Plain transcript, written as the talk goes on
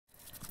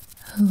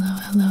Hello,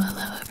 hello,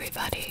 hello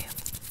everybody.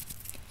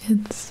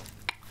 It's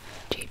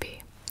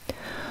Gibi.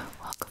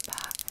 Welcome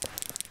back.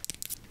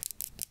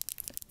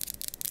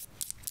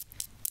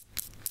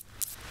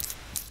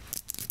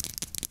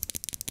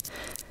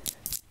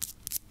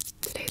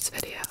 Today's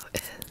video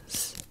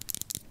is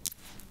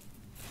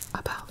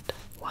about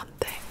one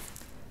thing.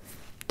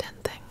 10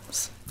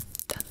 things.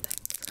 10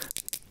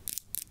 things.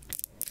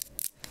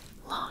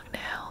 Long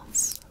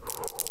nails.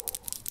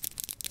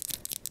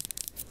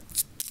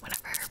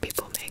 Whenever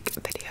people make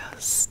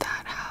videos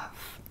that have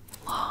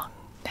long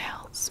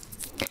nails,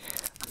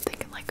 I'm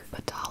thinking like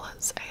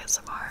Batala's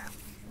ASMR.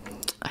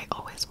 I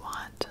always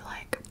want to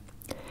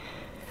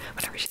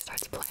whenever she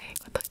starts playing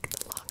with like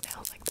the long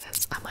nails like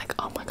this, I'm like,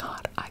 oh my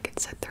god, I could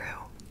sit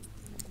through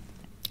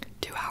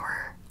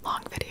 2-hour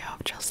long video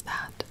of just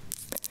that.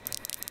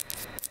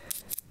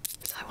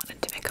 So I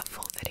wanted to make a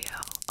full video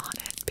on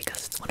it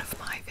because it's one of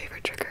my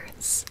favorite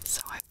triggers,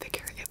 so I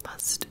figure it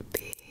must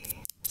be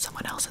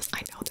someone else's.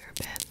 I know there have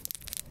been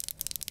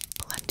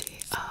plenty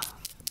of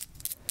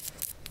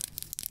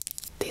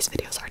these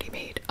videos already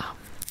made.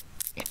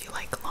 If you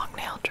like long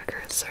nail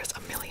triggers, there's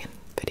a million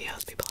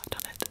videos, people have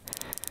done it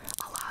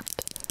a lot.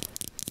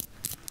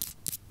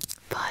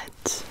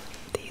 But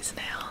these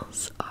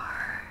nails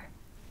are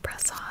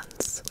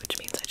press-ons, which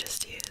means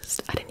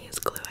I didn't use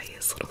glue, I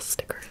used little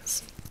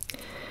stickers.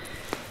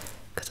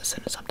 Because as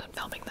soon as I'm done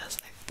filming this,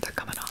 they're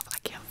coming off. I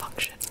can't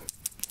function.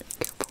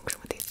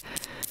 With these.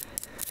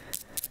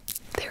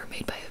 They were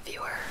made by a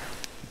viewer.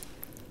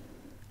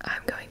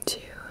 I'm going to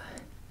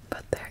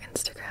put their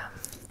Instagram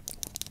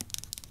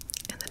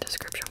in the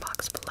description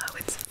box below.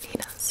 It's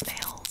Nina's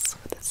Nails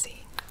with a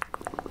C.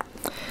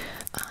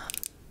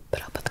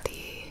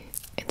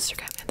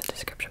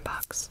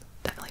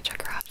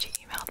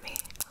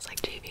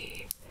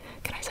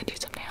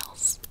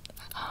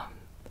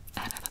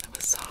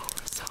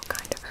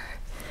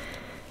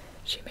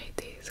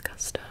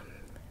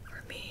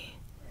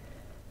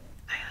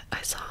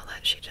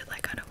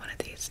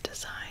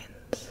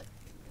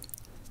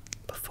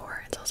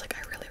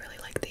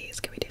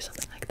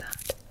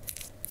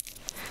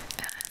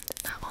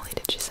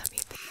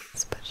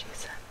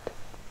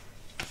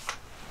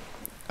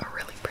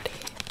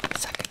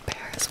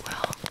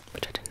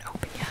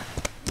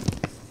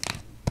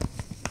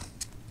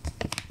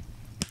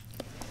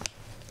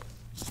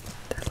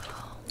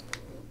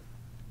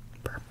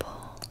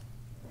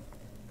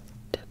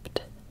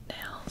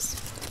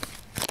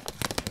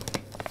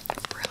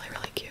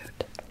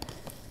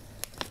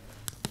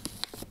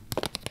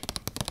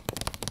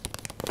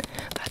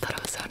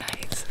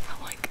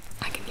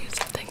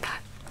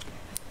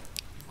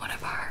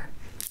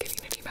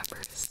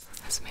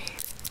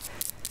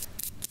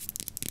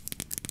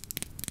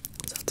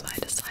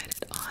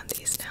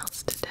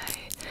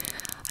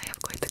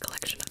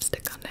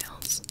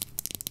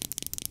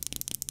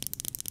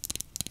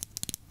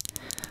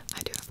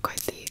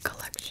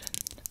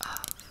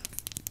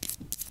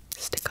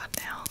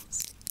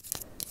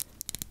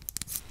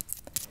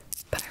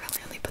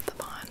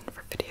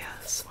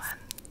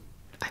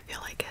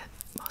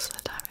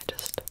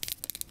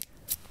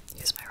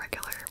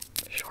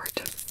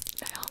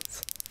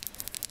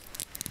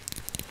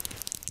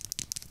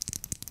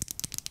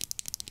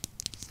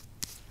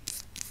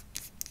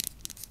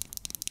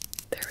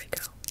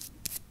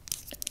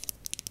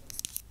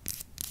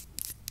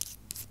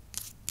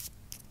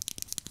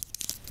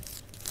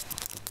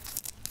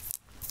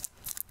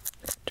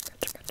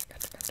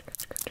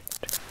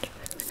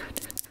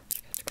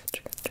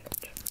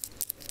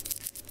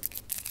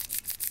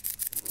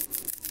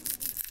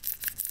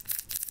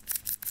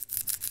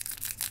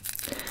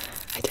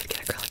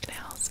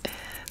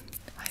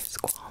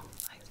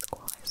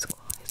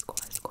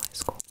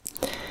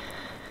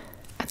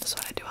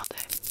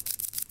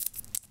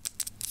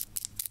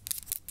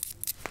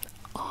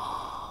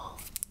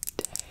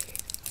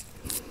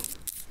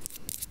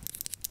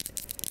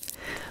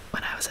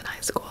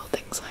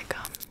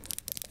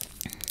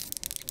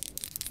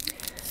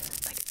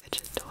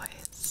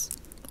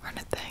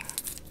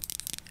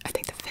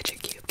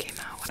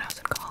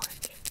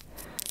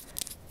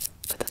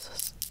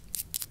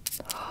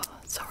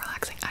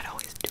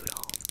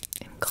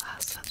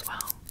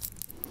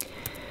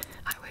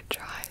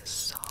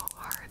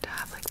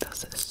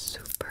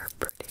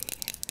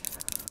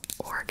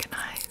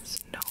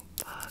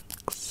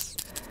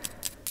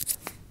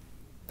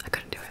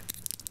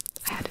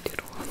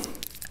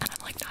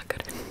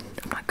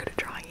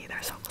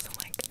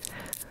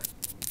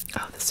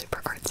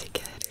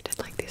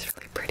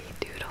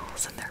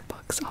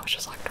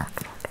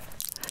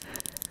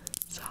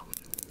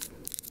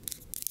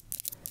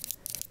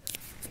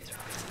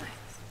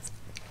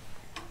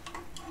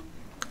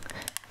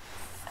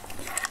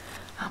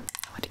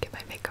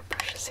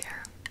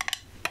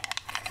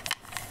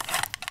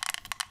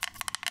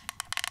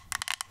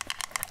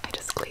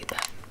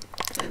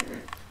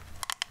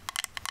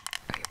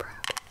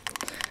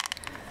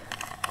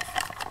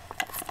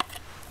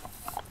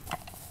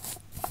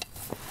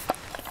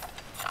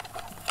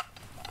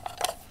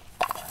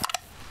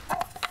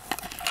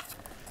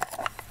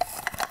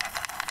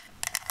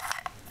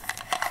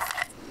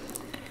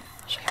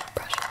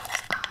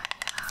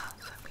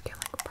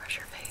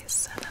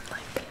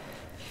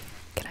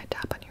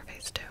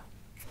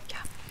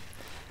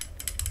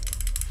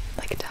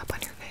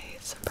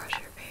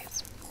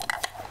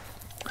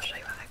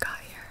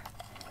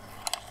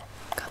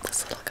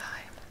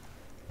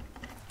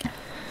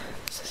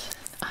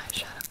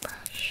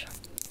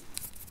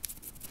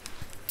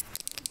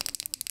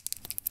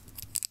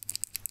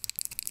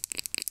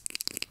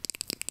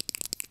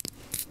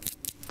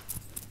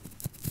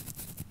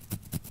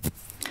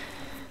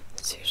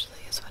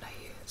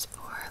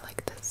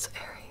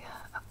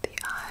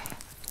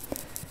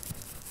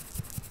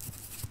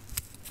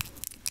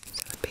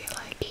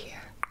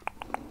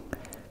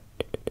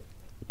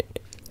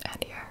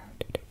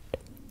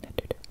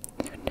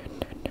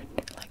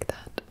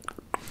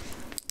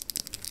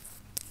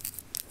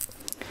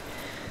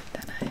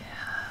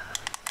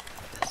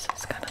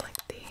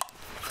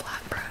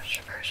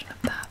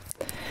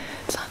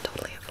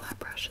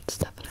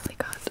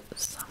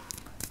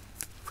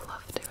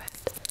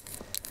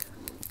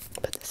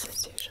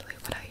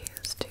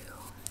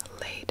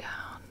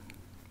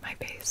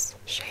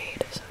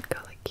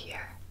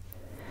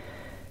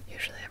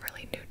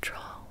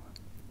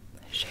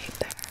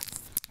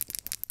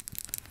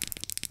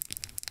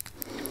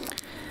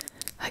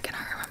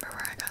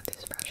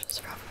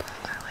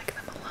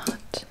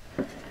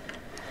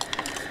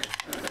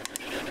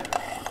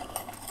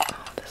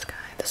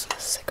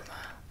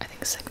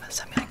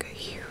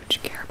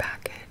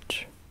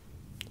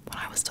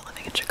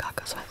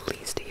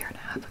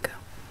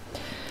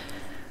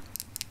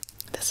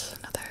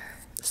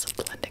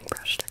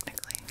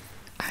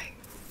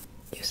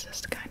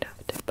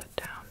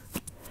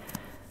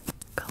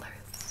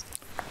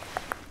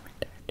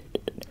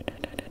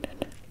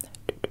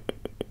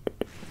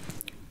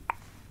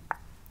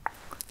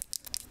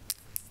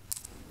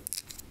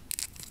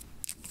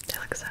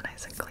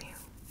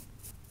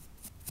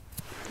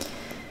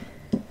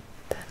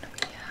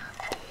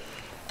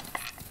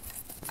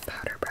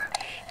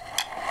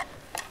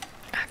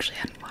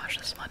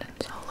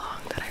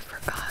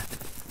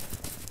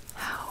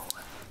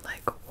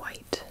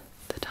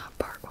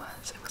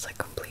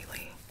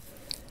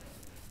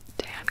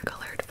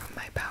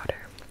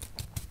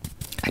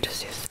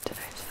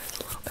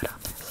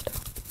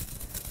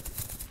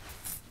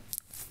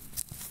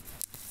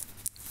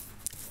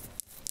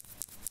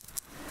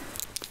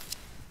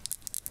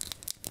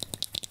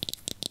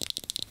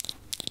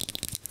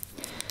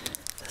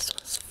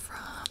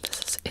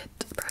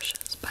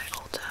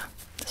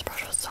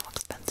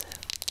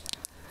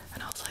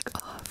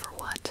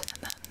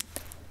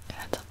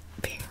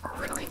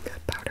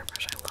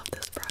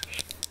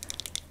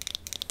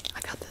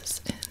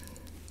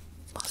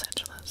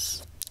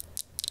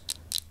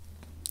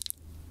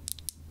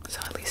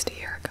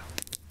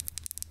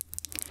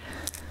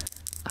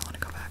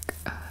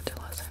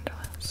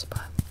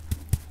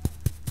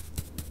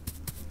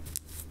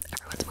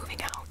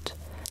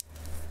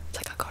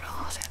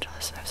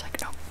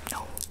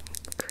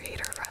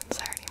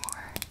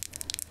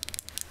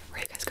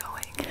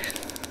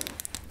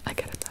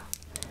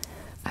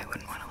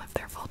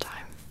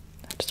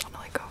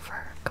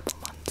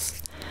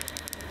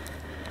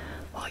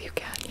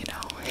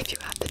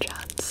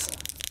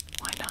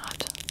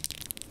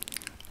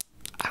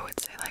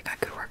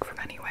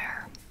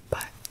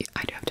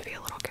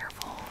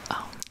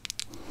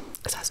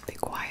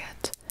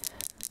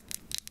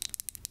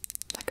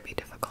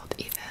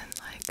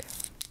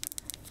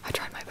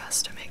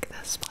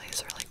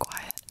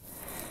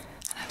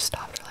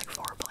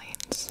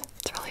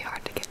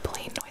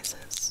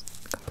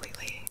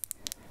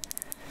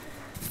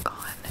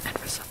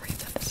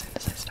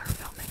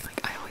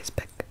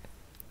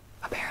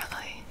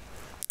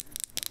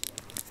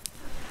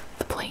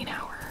 plane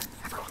hour.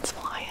 Everyone's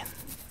flying.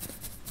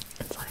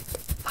 It's like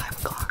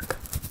 5 o'clock.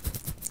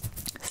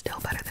 Still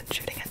better than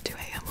shooting at 2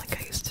 a.m. like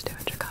I used to do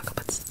in Chicago,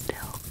 but still.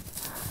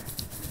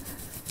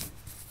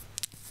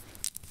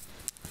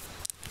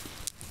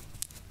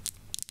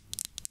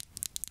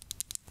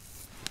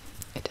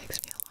 It takes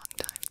me a long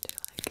time to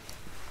like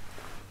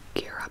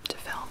gear up to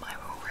film. I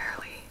will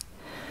rarely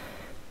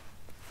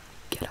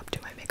get up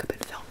to my makeup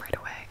and film right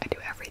away. I do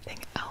everything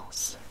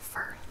else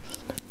first.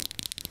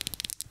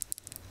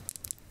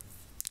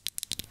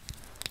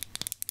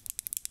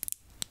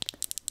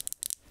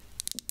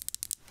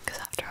 Because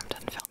after I'm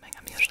done filming,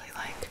 I'm usually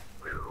like,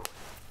 whew,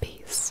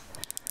 peace.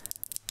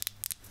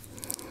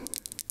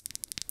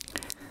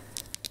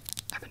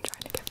 I've been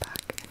trying to get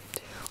back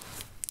into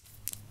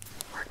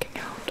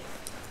working out.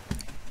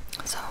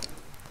 So,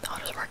 I'll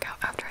just work out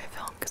after I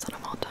film, because then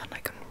I'm all done. I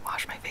can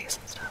wash my face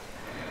and stuff.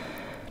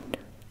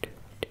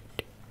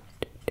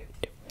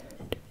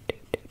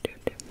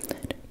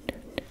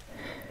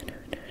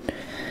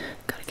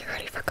 Gotta get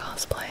ready for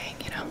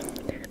cosplaying, you know.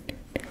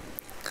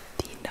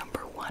 The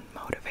 #1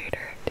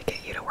 motivator to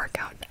get you to work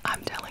out,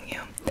 I'm telling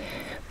you,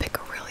 pick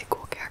a really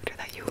cool character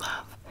that you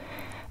love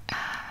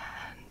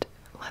and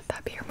let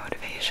that be your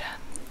motivation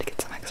to get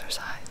some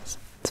exercise.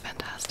 It's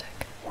fantastic.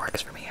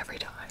 Works for me every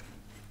time.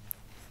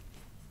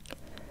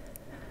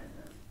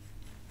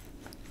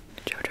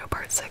 JoJo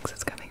Part 6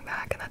 is coming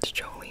back, and that's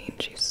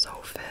Jolene. She's so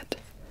fit.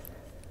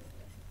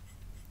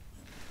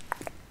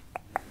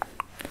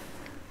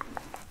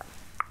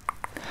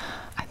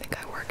 I think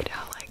I worked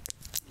out like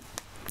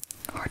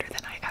harder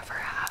than I ever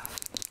have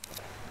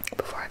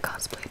before I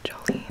cosplayed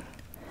Jolene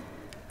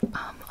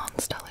on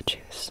Stella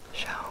Juice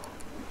show.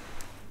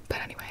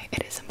 But anyway,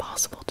 it is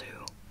impossible to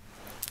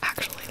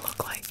actually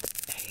look like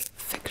a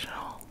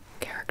fictional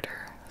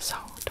character, so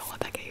don't let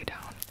that get you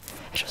down.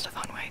 It's just a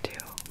fun way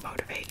to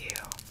motivate you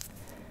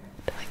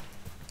to like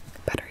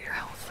better your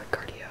health, like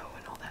cardio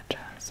and all that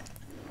jazz.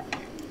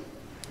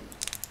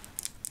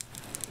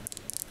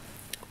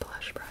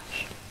 Blush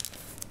brush.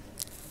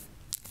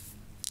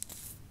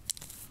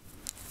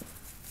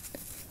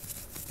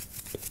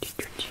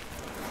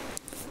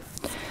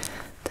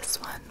 This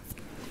one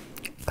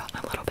got in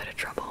a little bit of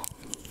trouble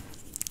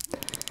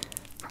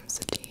from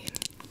Satine.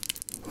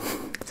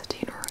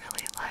 Satine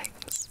really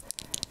likes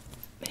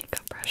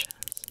makeup brushes,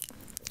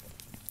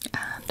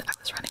 and I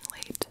was running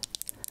late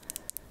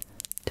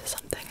to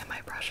something, and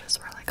my brushes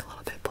were like a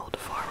little bit pulled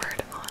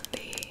forward on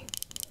the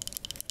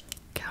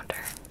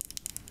counter.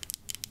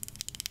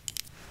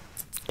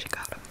 She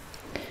got them.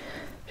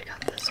 She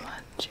got this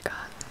one. She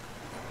got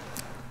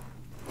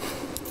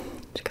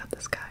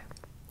this guy.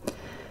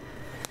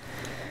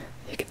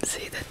 You can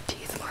see the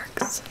teeth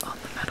marks on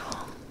the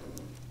metal.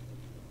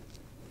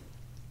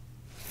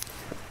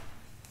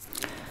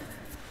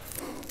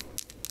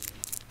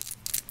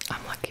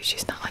 I'm lucky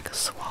she's not like a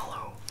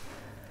swallow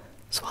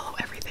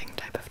everything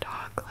type of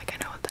dog. Like, I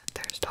know that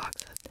there's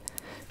dogs that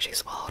she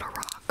swallowed a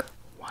rock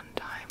one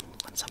time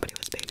when somebody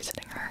was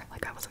babysitting her.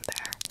 Like, I wasn't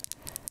there.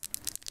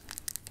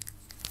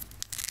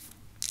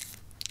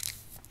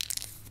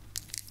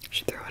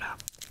 She threw it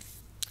up.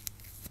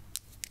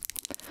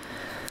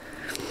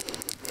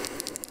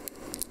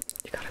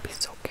 You gotta be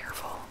so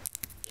careful.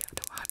 You have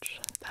to watch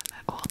them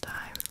at all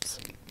times.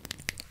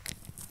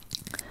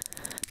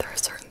 There are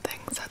certain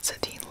things that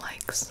Satine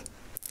likes,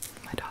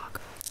 my dog,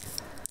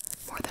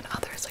 more than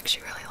others. Like,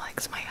 she really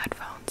likes my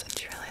headphones, and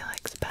she really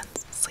likes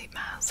Ben's sleep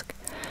mask.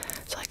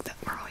 So like that,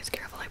 we're always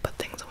careful. I put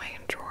things away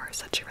in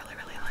drawers that she really,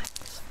 really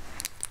likes.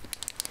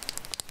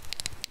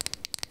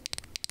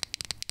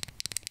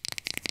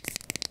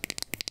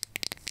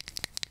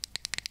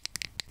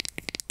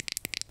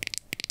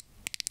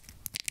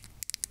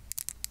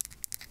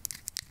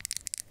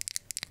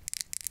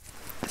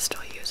 I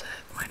still use it.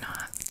 Why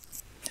not?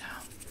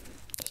 Yeah,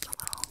 just a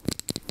little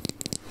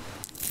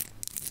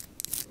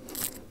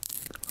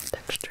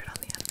textured on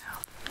the end now.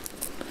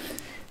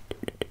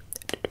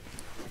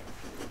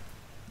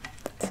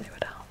 Let's see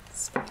what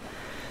else.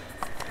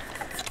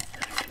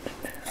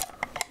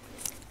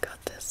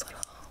 Got this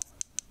little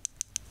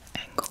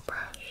angle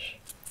brush.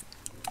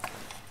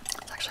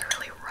 It's actually a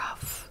really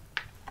rough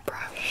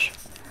brush.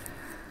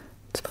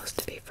 It's supposed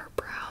to be for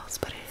brows,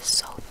 but it is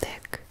so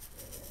thick.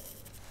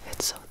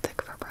 It's so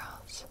thick for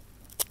brows.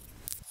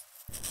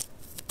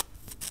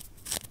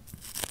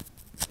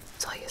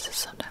 So I use this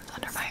sometimes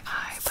under my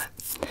eye, but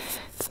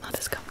it's not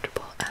as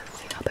comfortable as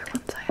the other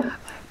ones I have.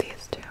 I have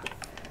these two.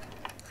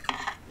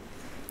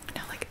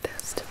 Now, like,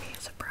 this to me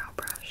is a brow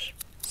brush.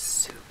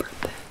 Super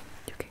thin.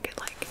 You can get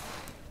like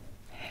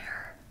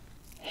hair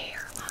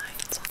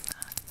lines on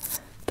that.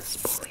 The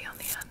spoolie on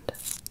the end.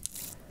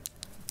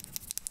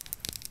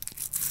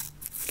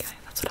 Okay,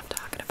 that's what I'm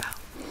talking about.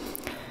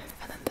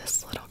 And then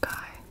this little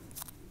guy,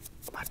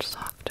 much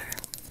softer.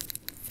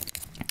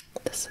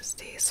 This is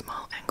the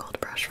small angled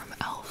brush from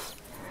e.l.f.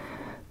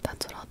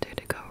 That's what I'll do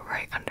to go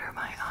right under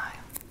my eye.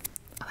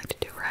 I like to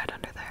do red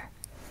under there.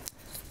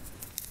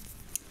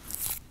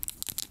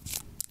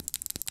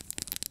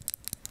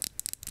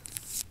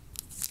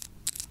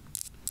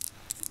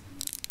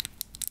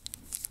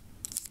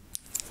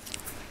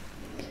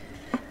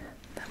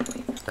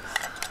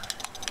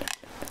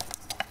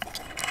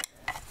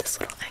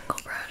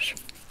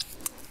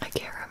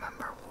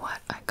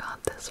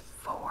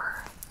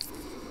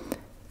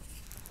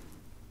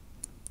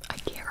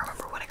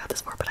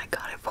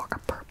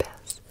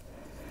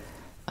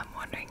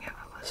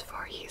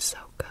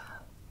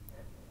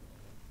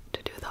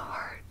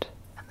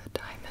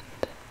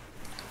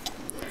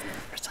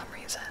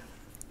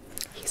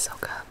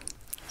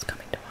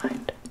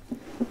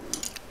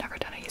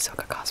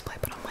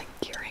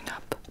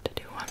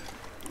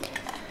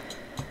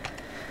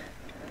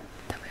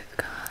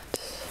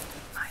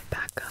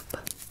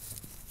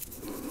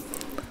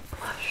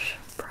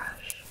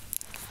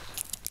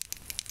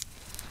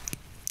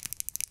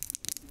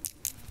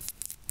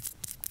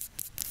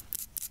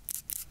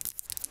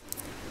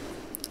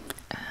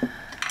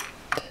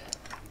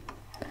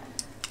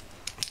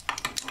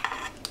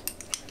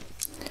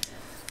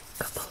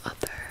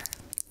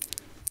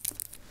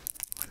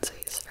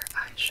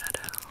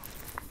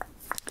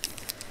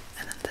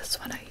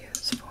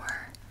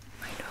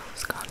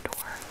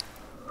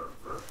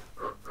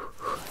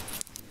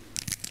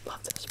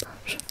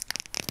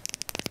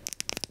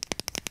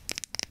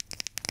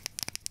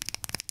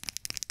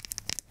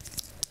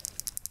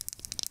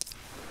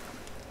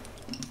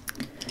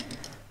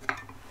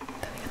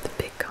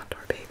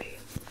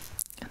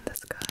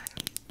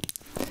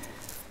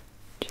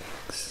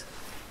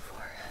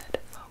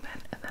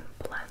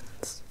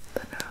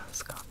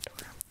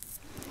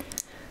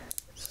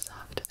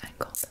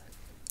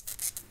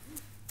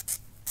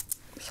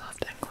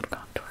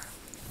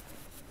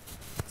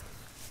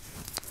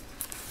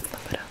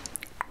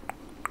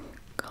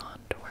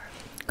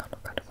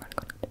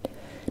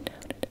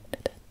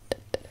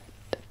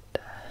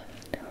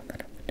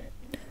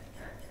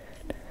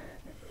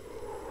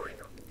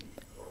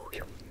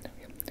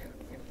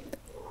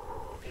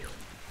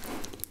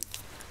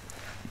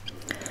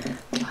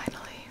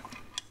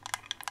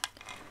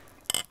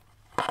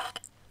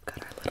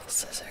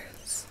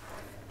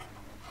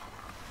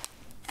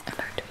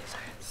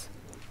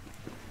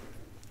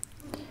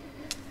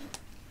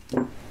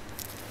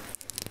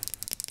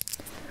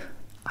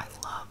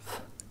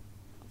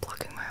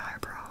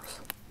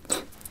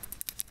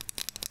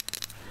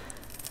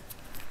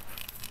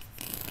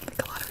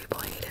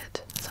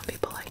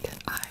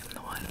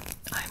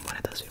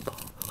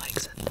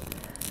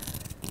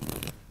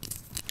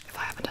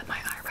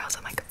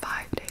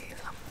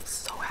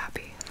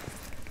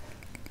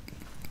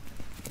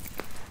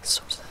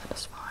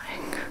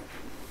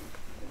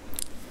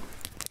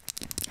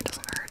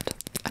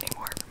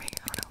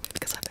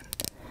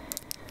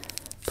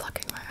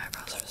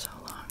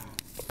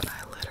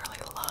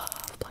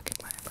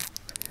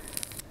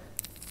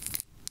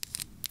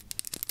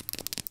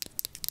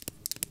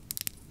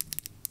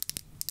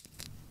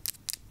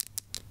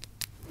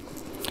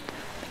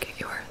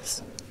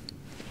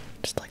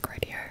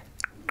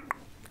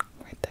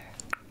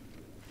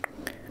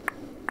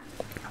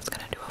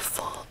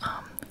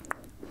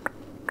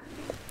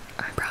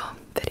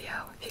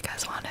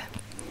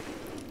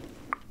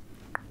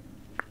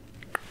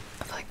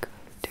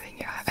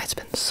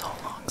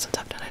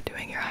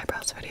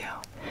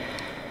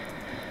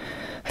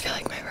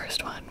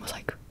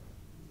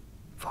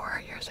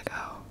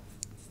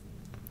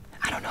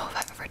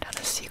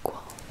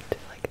 sequel to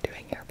like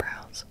doing your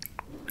brows.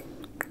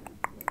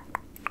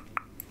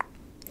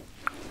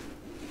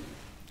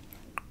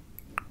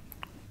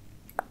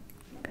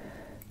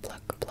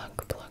 Pluck,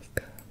 pluck, pluck,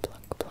 pluck,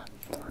 pluck, pluck,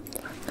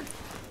 pluck.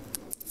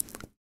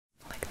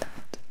 Like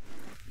that.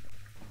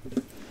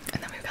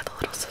 And then we've got the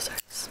little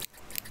scissors.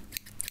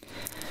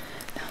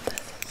 Now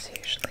this is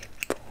usually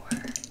for,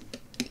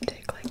 you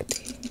take like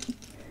the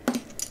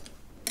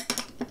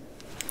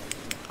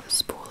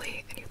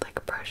spoolie and you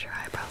like brush your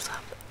eyebrows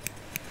up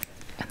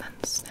and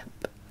then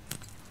snip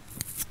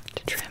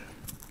to trim.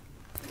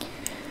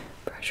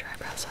 Brush your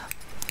eyebrows up,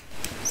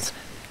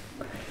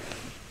 snip,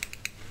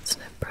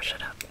 snip, brush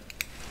it up,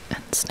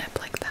 and snip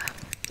like that.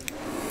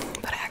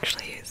 But I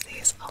actually use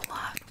these a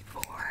lot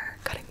for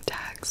cutting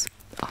tags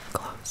off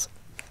clothes.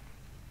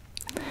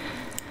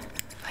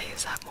 I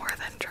use that more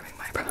than trimming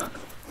my brows.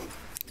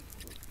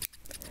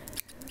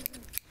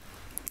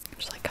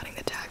 Just like cutting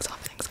the tags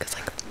off things, because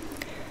like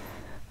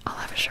I'll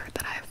have a shirt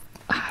that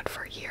I've had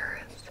for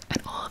years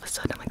and all of a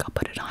sudden like I'll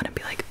put it on and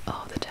be like,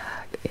 oh, the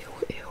tag, ew,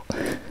 ew.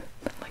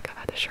 Like I've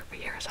had this shirt for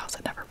years, how has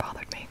it never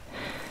bothered me?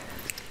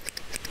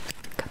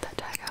 Cut that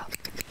tag out.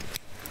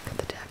 Cut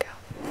the tag out.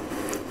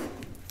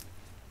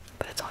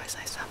 But it's always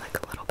nice to have like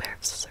a little pair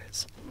of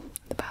scissors in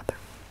the bathroom.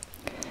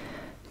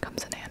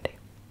 Comes in handy.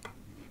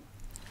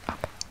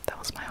 Okay, that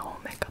was my whole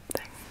makeup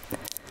thing.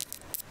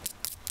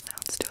 Now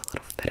let's do a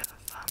little bit of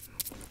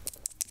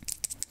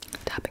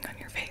tapping on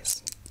your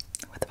face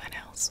with my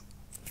nails.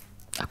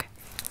 Okay,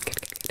 good,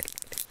 good, good, good.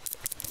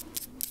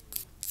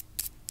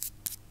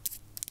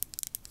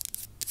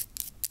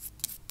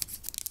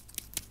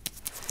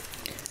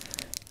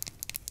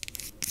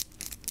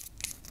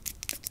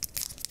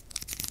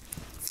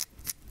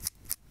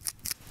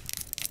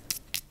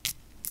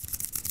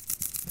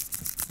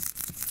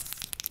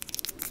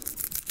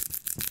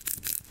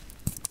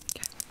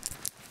 Okay,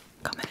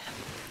 coming in.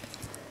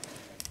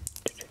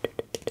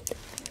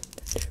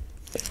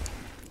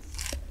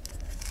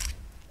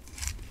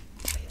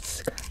 Face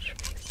scratch,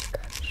 face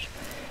scratch.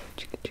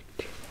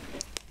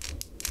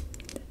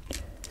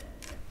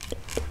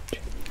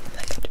 I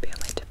like to be on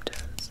my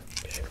tiptoes.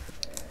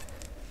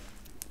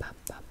 Pop,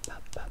 pop,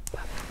 pop, pop,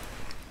 pop.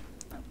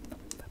 Pop,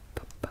 pop,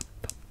 pop, pop,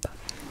 pop, pop.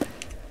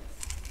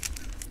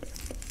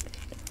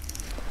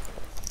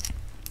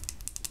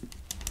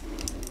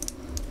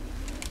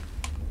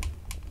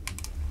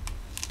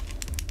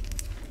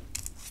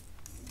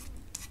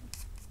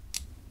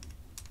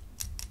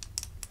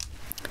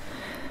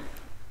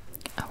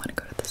 I want to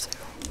go to the zoo.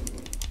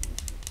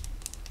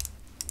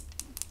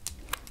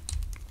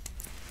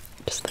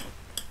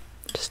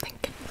 Just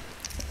thinking.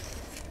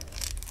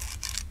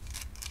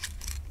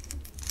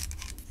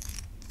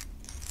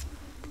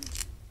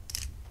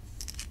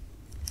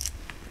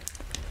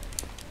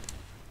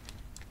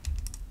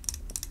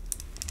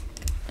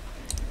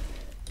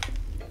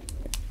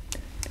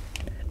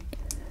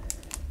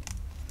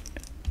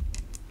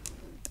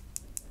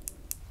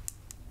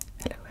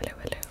 Hello, hello,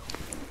 hello.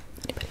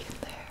 Anybody in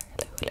there?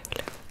 Hello, hello,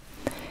 hello.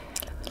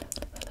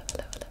 Hello,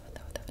 hello, hello, hello, hello, hello,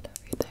 hello, hello.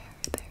 Are you there?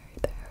 Are you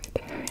there? Are you there? Are you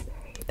there?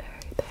 Are you there?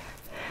 Are you there?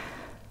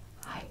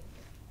 Hi,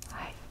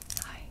 hi,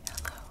 hi,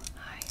 hello,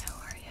 hi, how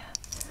are ya?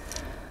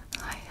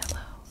 Hi,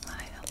 hello,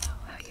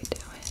 how you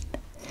doing?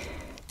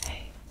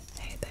 Hey,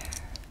 hey there,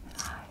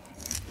 hi.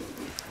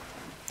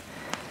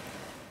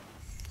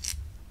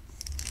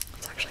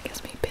 This actually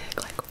gives me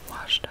big, like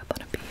washed up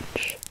on a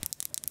beach.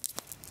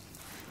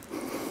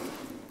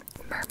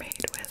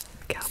 Mermaid with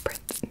cow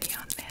print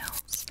neon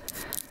nails.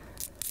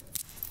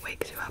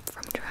 Wakes you up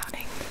from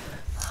drowning.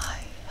 Hi,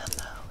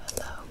 hello,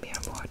 hello, mi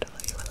amor.